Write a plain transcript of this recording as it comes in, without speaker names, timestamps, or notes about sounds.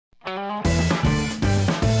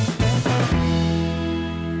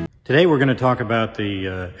Today we're going to talk about the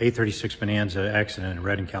A36 Bonanza accident in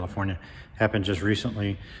Redding, California. Happened just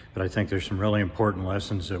recently, but I think there's some really important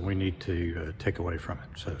lessons that we need to take away from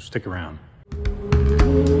it. So stick around.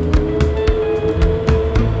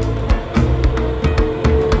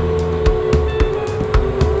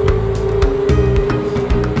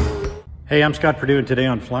 Hey, I'm Scott Perdue, and today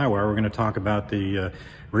on FlyWire we're going to talk about the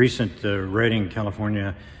recent Redding,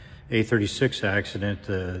 California A36 accident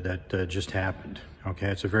that just happened.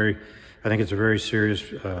 Okay, I think it's a very serious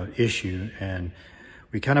issue, and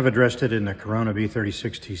we kind of addressed it in the Corona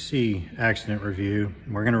B36TC accident review.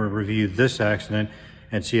 We're going to review this accident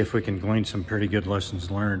and see if we can glean some pretty good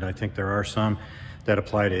lessons learned. I think there are some that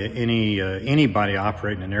apply to anybody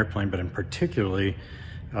operating an airplane, but in particularly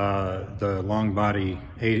the long body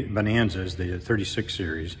Bonanzas, the 36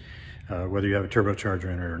 series, whether you have a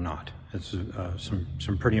turbocharger in it or not. It's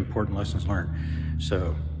some pretty important lessons learned.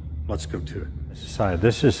 So let's go to it.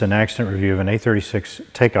 This is an accident review of an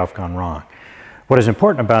A36 takeoff gone wrong. What is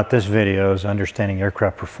important about this video is understanding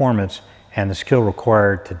aircraft performance and the skill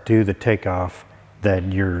required to do the takeoff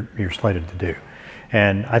that you're slated to do.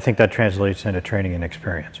 And I think that translates into training and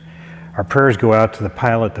experience. Our prayers go out to the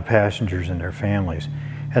pilot, the passengers, and their families.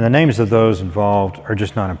 And the names of those involved are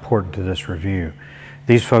just not important to this review.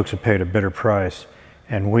 These folks have paid a bitter price,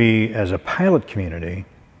 and we, as a pilot community,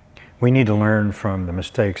 we need to learn from the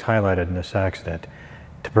mistakes highlighted in this accident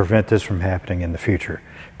to prevent this from happening in the future.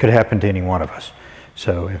 It could happen to any one of us.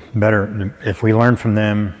 So if we learn from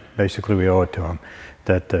them, basically we owe it to them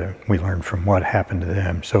that we learn from what happened to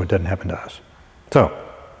them so it doesn't happen to us. So,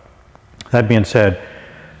 that being said,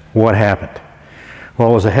 what happened? Well,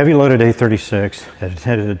 it was a heavy loaded A36 that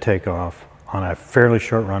intended to take off on a fairly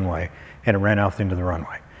short runway, and it ran off into the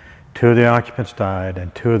runway. 2 of the occupants died,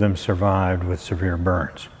 and 2 of them survived with severe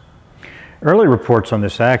burns. Early reports on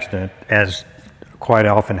this accident, as quite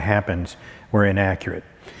often happens, were inaccurate.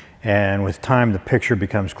 And with time, the picture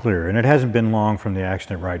becomes clearer. And it hasn't been long from the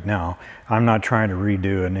accident right now. I'm not trying to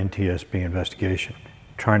redo an NTSB investigation.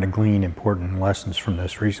 I'm trying to glean important lessons from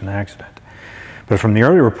this recent accident. But from the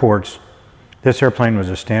early reports, this airplane was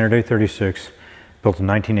a standard A36 built in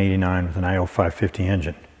 1989 with an IO 550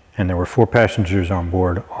 engine. And there were 4 passengers on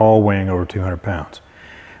board, all weighing over 200 pounds.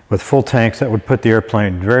 With full tanks, that would put the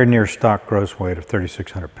airplane very near stock gross weight of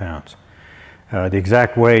 3,600 pounds. The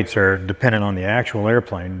exact weights are dependent on the actual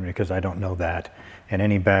airplane, because I don't know that, and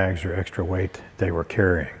any bags or extra weight they were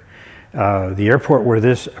carrying. The airport where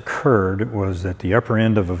this occurred was at the upper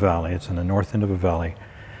end of a valley. It's in the north end of a valley,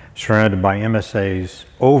 surrounded by MSAs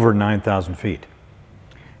over 9,000 feet.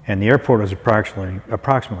 And the airport was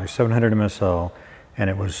approximately 700 MSL, and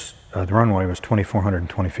it was the runway was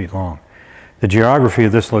 2,420 feet long. The geography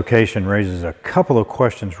of this location raises a couple of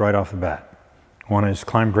questions right off the bat. One is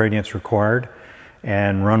climb gradients required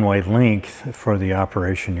and runway length for the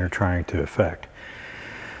operation you're trying to effect.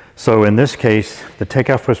 So in this case, the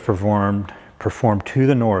takeoff was performed to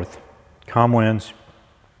the north, calm winds,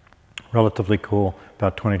 relatively cool,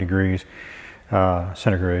 about 20 degrees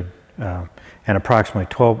centigrade, and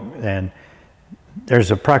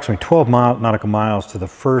there's approximately 12 nautical miles to the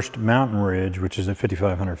first mountain ridge, which is at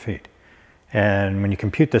 5,500 feet. And when you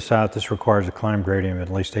compute this out, this requires a climb gradient of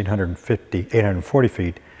at least 840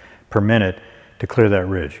 feet per minute to clear that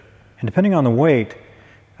ridge. And depending on the weight,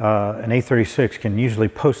 an A36 can usually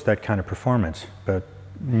post that kind of performance, but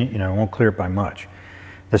it won't clear it by much.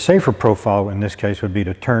 The safer profile in this case would be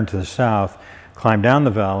to turn to the south, climb down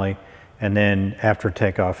the valley, and then after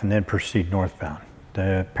takeoff, and then proceed northbound.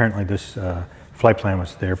 Apparently this flight plan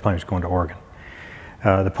was the airplane was going to Oregon.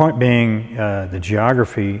 The point being, the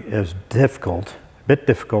geography is a bit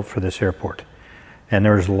difficult for this airport. And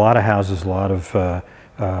there's a lot of houses, a lot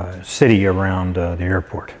of city around the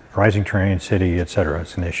airport. Rising terrain, city, etc.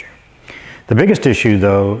 It's an issue. The biggest issue,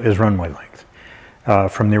 though, is runway length.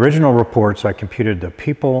 From the original reports, I computed the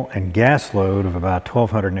people and gas load of about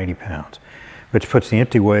 1,280 pounds, which puts the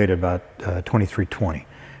empty weight at about 2,320.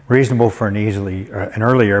 Reasonable for an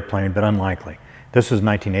early airplane, but unlikely. This is a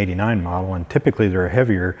 1989 model, and typically they're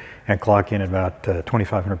heavier and clock in at about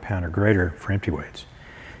 2,500 pound or greater for empty weights.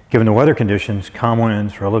 Given the weather conditions, calm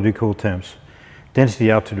winds, relatively cool temps,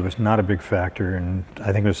 density altitude was not a big factor, and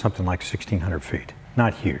I think it was something like 1,600 feet.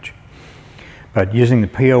 Not huge. But using the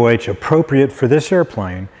POH appropriate for this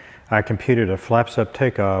airplane, I computed a flaps up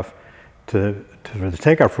takeoff for the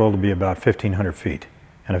takeoff roll to be about 1,500 feet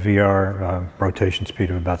and a VR rotation speed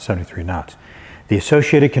of about 73 knots. The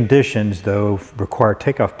associated conditions, though, require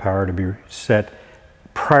takeoff power to be set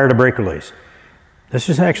prior to brake release. This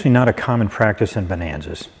is actually not a common practice in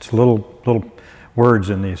Bonanzas. It's little words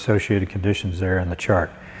in the associated conditions there in the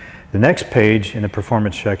chart. The next page in the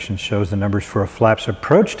performance section shows the numbers for a flaps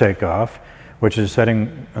approach takeoff, which is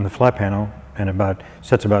setting on the flat panel and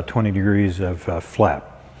sets about 20 degrees of flap.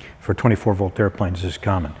 For 24-volt airplanes, this is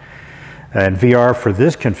common. And VR for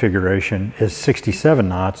this configuration is 67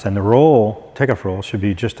 knots, and the takeoff roll should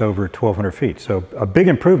be just over 1,200 feet. So a big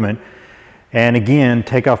improvement. And again,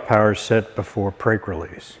 takeoff power is set before brake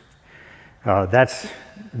release. That's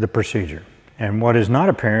the procedure. And what is not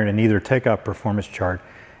apparent in either takeoff performance chart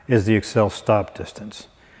is the Excel stop distance.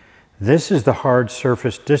 This is the hard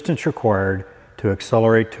surface distance required to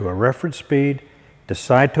accelerate to a reference speed,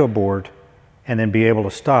 decide to abort, and then be able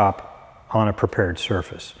to stop on a prepared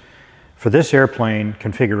surface. For this airplane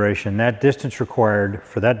configuration, that distance required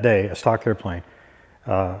for that day, a stock airplane,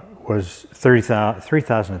 was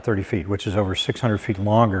 3,030 feet, which is over 600 feet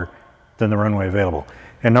longer than the runway available.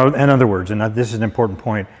 In other words, and this is an important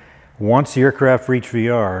point, once the aircraft reaches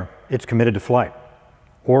VR, it's committed to flight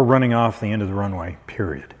or running off the end of the runway,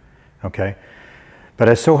 period. Okay? But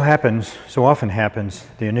as so often happens,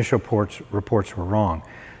 the initial reports were wrong.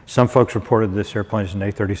 Some folks reported this airplane as an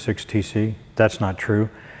A36 TC. That's not true.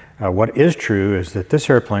 What is true is that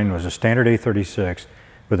this airplane was a standard A36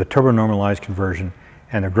 with a turbo-normalized conversion,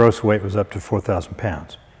 and the gross weight was up to 4,000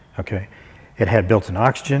 pounds. Okay? It had built-in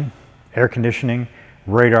oxygen, air conditioning,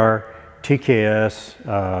 radar, TKS,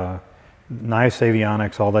 nice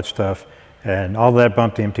avionics, all that stuff, and all that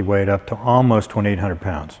bumped the empty weight up to almost 2,800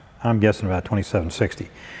 pounds. I'm guessing about 2,760.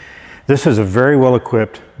 This is a very well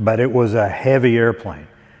equipped, but it was a heavy airplane,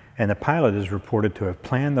 and the pilot is reported to have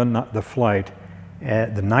planned the flight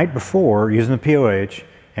the night before using the POH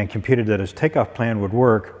and computed that his takeoff plan would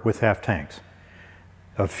work with half tanks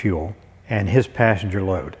of fuel and his passenger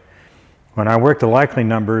load. When I work the likely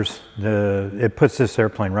numbers, it puts this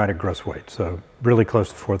airplane right at gross weight, so really close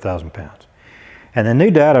to 4,000 pounds. And the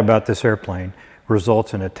new data about this airplane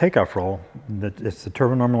results in a takeoff roll, it's the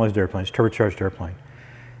turbo-normalized airplane, it's a turbocharged airplane,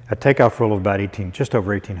 a takeoff roll of about just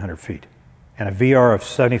over 1,800 feet, and a VR of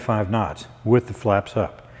 75 knots with the flaps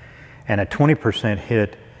up. And a 20%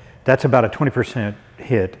 hit, that's about a 20%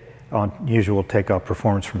 hit on usual takeoff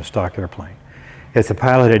performance from a stock airplane. If the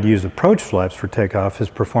pilot had used approach flaps for takeoff, his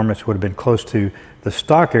performance would have been close to the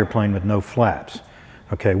stock airplane with no flaps.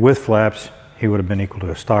 Okay, with flaps, he would have been equal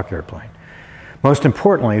to a stock airplane. Most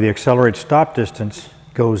importantly, the accelerated stop distance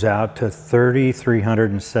goes out to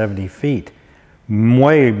 3,370 feet,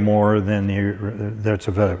 way more than that's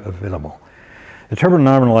available. The turbo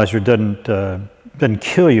normalizer doesn't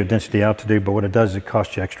kill you at density altitude, but what it does is it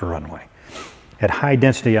costs you extra runway. At high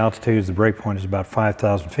density altitudes, the break point is about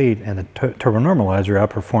 5,000 feet, and the turbo normalizer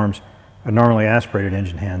outperforms a normally aspirated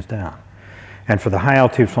engine hands down. And for the high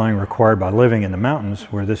altitude flying required by living in the mountains,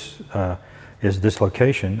 where this is this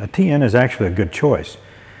location, a TN is actually a good choice.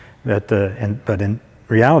 But in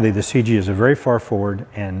reality, the CG is a very far forward,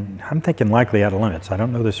 and I'm thinking likely out of limits. I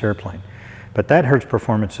don't know this airplane, but that hurts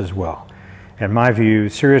performance as well. In my view,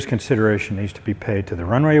 serious consideration needs to be paid to the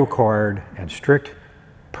runway required, and strict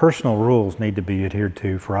personal rules need to be adhered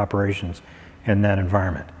to for operations in that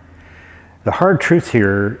environment. The hard truth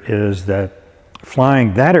here is that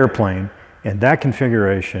flying that airplane in that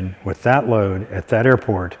configuration with that load at that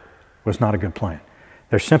airport was not a good plan.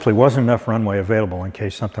 There simply wasn't enough runway available in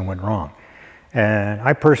case something went wrong. And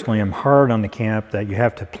I personally am hard on the camp that you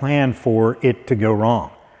have to plan for it to go wrong.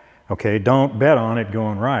 Okay, don't bet on it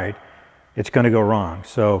going right. It's going to go wrong.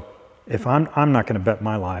 So if I'm not going to bet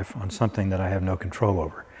my life on something that I have no control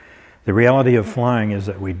over. The reality of flying is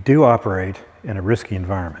that we do operate in a risky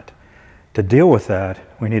environment. To deal with that,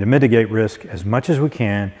 we need to mitigate risk as much as we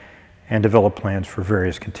can and develop plans for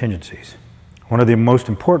various contingencies. One of the most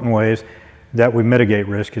important ways that we mitigate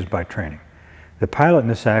risk is by training. The pilot in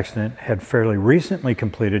this accident had fairly recently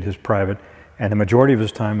completed his private, and the majority of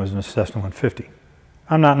his time was in a Cessna 150.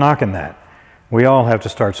 I'm not knocking that. We all have to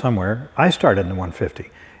start somewhere. I started in the 150,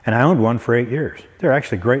 and I owned one for 8 years. They're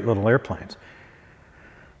actually great little airplanes.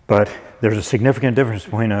 But there's a significant difference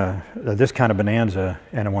between this kind of Bonanza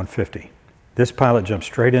and a 150. This pilot jumped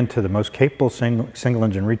straight into the most capable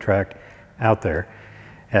single-engine retract out there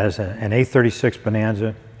as an A36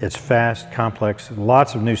 Bonanza. It's fast, complex,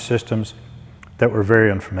 lots of new systems that were very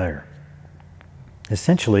unfamiliar.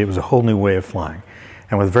 Essentially, it was a whole new way of flying.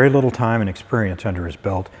 And with very little time and experience under his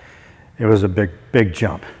belt, it was a big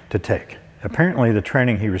jump to take. Apparently, the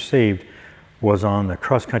training he received was on the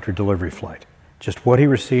cross-country delivery flight. Just what he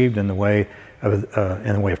received in the way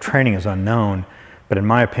of training is unknown, but in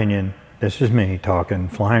my opinion, this is me talking,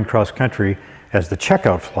 flying cross-country as the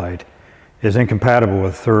checkout flight is incompatible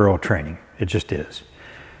with thorough training. It just is.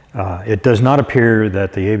 It does not appear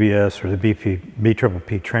that the ABS or the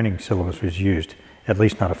BPP training syllabus was used at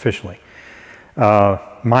least not officially.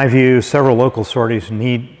 My view, several local sorties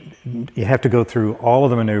you have to go through all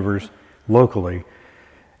of the maneuvers locally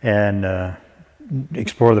and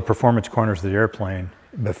explore the performance corners of the airplane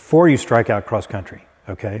before you strike out cross country,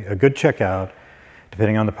 okay? A good checkout,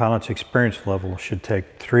 depending on the pilot's experience level, should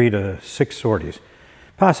take 3 to 6 sorties,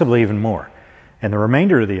 possibly even more. And the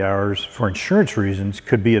remainder of the hours, for insurance reasons,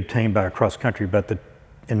 could be obtained by a cross country, but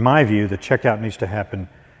in my view, the checkout needs to happen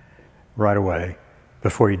right away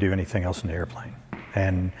before you do anything else in the airplane.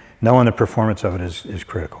 And knowing the performance of it is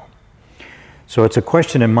critical. So it's a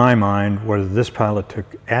question in my mind whether this pilot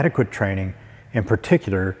took adequate training, in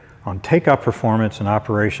particular on takeoff performance and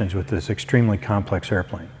operations with this extremely complex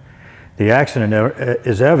airplane. The accident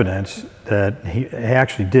is evidence that he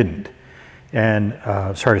actually didn't. And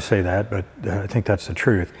sorry to say that, but I think that's the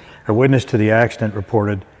truth. A witness to the accident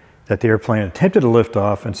reported that the airplane attempted to lift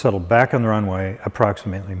off and settled back on the runway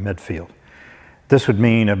approximately midfield. This would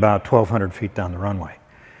mean about 1,200 feet down the runway.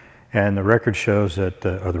 And the record shows that,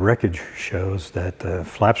 or the wreckage shows that the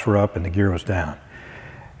flaps were up and the gear was down.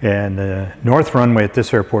 And the north runway at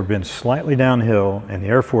this airport been slightly downhill, and the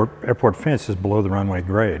airport fence is below the runway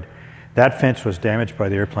grade. That fence was damaged by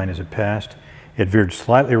the airplane as it passed. It veered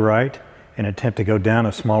slightly right in an attempt to go down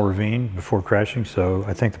a small ravine before crashing, so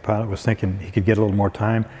I think the pilot was thinking he could get a little more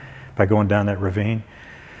time by going down that ravine.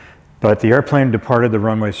 But the airplane departed the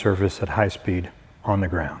runway surface at high speed on the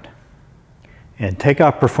ground. And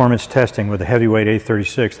takeoff performance testing with the heavyweight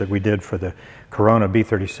A36 that we did for the Corona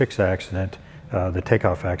B36 accident, the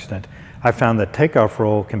takeoff accident, I found that takeoff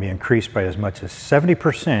roll can be increased by as much as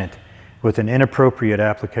 70% with an inappropriate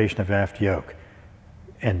application of aft yoke.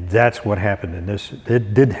 And that's what happened in this.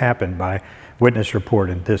 It did happen by witness report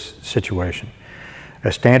in this situation.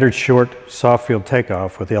 A standard short soft field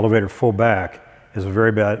takeoff with the elevator full back is a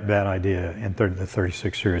very bad idea in the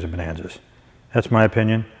 36 series of Bonanzas. That's my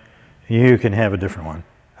opinion. You can have a different one.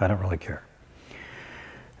 I don't really care.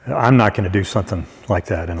 I'm not going to do something like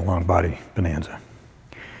that in a long body Bonanza.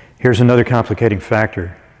 Here's another complicating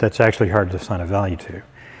factor that's actually hard to assign a value to.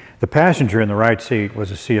 The passenger in the right seat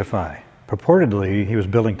was a CFI. Purportedly, he was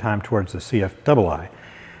building time towards the CFII.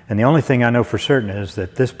 And the only thing I know for certain is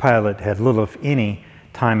that this pilot had little, if any,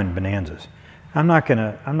 time in Bonanzas. I'm not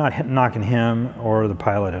knocking him or the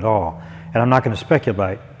pilot at all. And I'm not going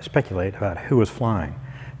to speculate about who was flying.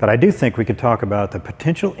 But I do think we could talk about the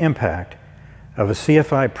potential impact of a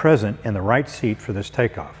CFI present in the right seat for this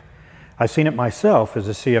takeoff. I've seen it myself as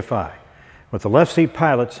a CFI. With the left seat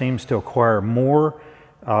pilot seems to acquire more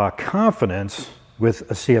confidence with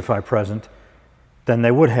a CFI present than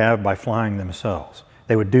they would have by flying themselves.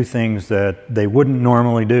 They would do things that they wouldn't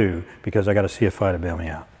normally do because I got a CFI to bail me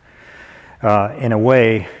out. In a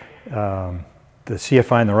way, the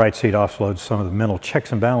CFI in the right seat offloads some of the mental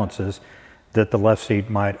checks and balances that the left seat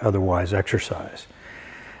might otherwise exercise.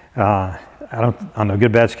 On a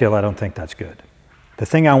good bad scale, I don't think that's good. The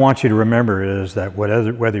thing I want you to remember is that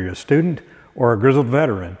whether you're a student or a grizzled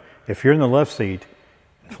veteran, if you're in the left seat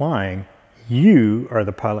flying, you are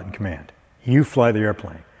the pilot in command. You fly the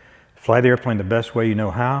airplane. Fly the airplane the best way you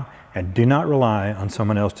know how, and do not rely on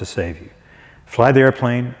someone else to save you. Fly the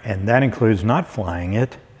airplane, and that includes not flying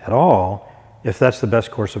it at all if that's the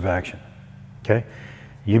best course of action, okay?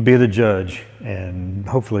 You be the judge, and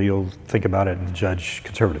hopefully you'll think about it and judge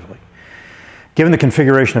conservatively. Given the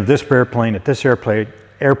configuration of this airplane at this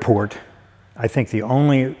airport, I think the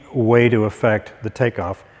only way to affect the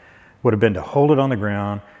takeoff would have been to hold it on the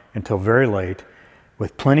ground until very late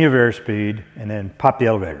with plenty of airspeed and then pop the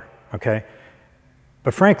elevator, okay?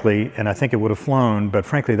 But frankly, and I think it would have flown, but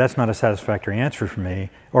frankly, that's not a satisfactory answer for me,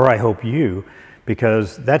 or I hope you,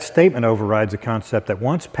 because that statement overrides the concept that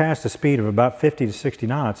once past a speed of about 50 to 60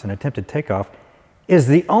 knots, an attempted takeoff is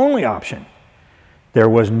the only option. There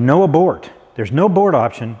was no abort. There's no abort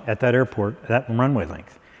option at that airport, that runway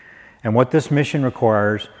length. And what this mission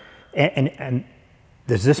requires, and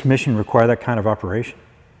does this mission require that kind of operation?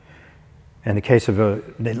 In the case of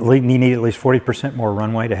you need at least 40% more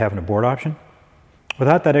runway to have an abort option.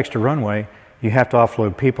 Without that extra runway, you have to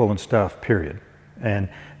offload people and stuff, period. And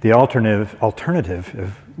the alternative,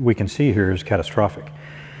 if we can see here, is catastrophic.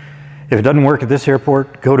 If it doesn't work at this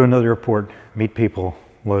airport, go to another airport, meet people,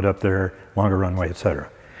 load up their longer runway, etc.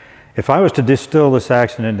 If I was to distill this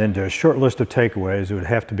accident into a short list of takeaways, it would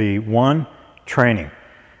have to be: 1, training.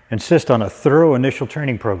 Insist on a thorough initial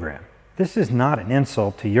training program. This is not an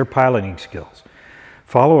insult to your piloting skills.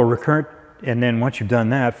 Follow a recurrent, and then once you've done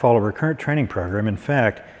that, follow a recurrent training program. In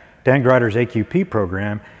fact, Dan Greider's AQP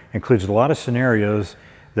program includes a lot of scenarios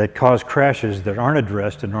that cause crashes that aren't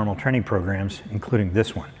addressed in normal training programs, including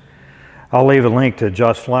this one. I'll leave a link to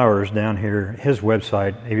Josh Flowers down here, his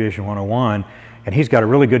website, Aviation 101, and he's got a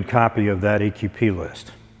really good copy of that EQP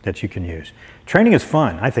list that you can use. Training is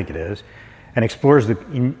fun, I think it is, and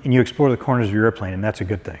you explore the corners of your airplane, and that's a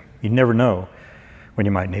good thing. You never know when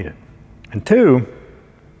you might need it. And two,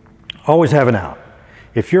 always have an out.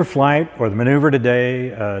 If your flight or the maneuver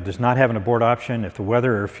today does not have an abort option, if the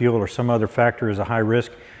weather or fuel or some other factor is a high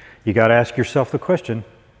risk, you got to ask yourself the question,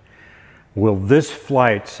 will this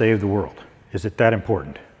flight save the world? Is it that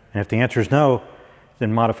important? And if the answer is no,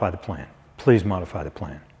 then modify the plan. Please modify the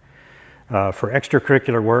plan. For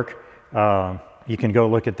extracurricular work, you can go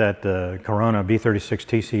look at that Corona B36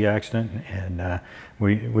 TC accident, and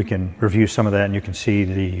we can review some of that, and you can see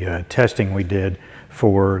the testing we did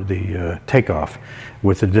for the takeoff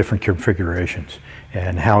with the different configurations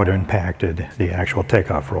and how it impacted the actual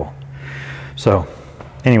takeoff roll. So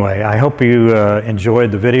anyway, I hope you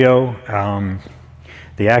enjoyed the video,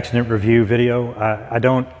 the accident review video. I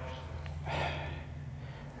don't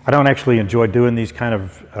actually enjoy doing these kind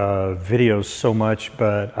of videos so much,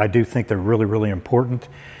 but I do think they're really, really important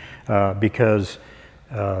because,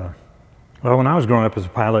 well, when I was growing up as a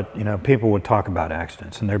pilot, you know, people would talk about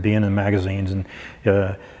accidents and they'd be in the magazines and,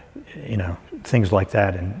 you know, things like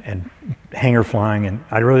that, and hangar flying, and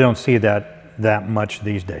I really don't see that much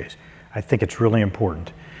these days. I think it's really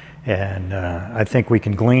important. And I think we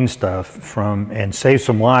can glean stuff from and save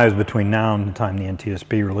some lives between now and the time the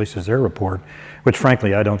NTSB releases their report, which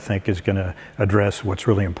frankly I don't think is going to address what's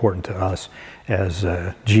really important to us as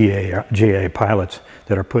GA pilots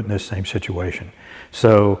that are put in this same situation.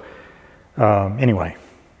 So anyway,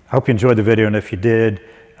 I hope you enjoyed the video, and if you did,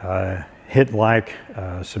 hit like,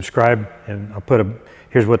 subscribe, and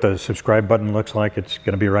here's what the subscribe button looks like. It's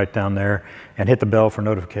going to be right down there, and hit the bell for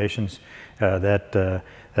notifications.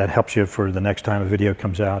 That helps you for the next time a video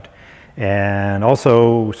comes out. And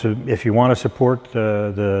also, so if you want to support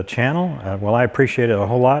the channel, well, I appreciate it a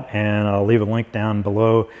whole lot, and I'll leave a link down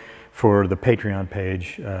below for the Patreon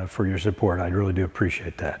page for your support. I really do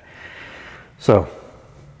appreciate that. So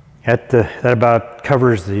that about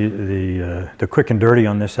covers the quick and dirty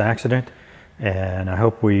on this accident, and I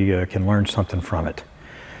hope we can learn something from it.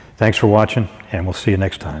 Thanks for watching, and we'll see you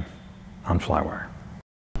next time on FlyWire.